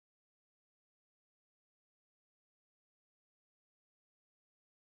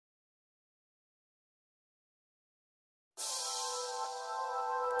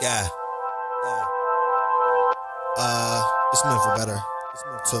Yeah. It's meant for better,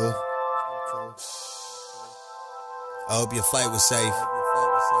 too. I hope your flight was safe.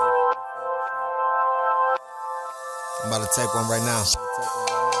 I'm about to take one right now.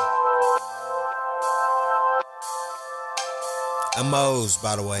 MOs,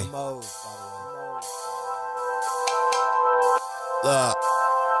 by the way. Look.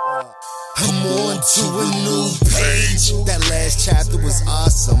 I'm on to a new page. That last chapter was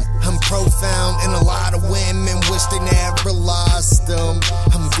awesome. I'm profound and a lot of women wish they never lost them.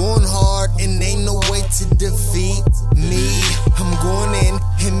 I'm going hard and ain't no way to defeat me. I'm going in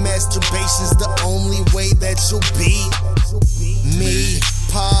and masturbation's the only way that you'll beat me.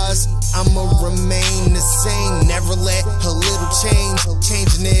 Pause, I'ma remain the same. Never let a little change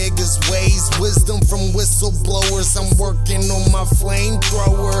niggas' ways. Wisdom from whistleblowers. I'm working on my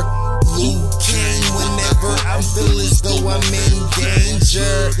flamethrower. Blue King whenever I feel as though I'm in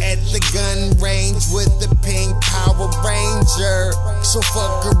danger. At the gun range with the pink Power Ranger. So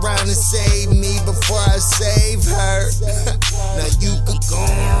fuck around and save me before I save her. Now you could go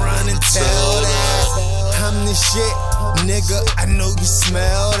and run and tell that I'm the shit, nigga, I know you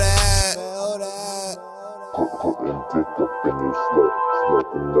smell that.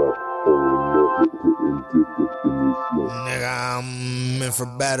 Nigga, I'm meant for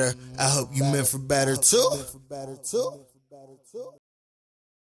better. I hope you meant for better too.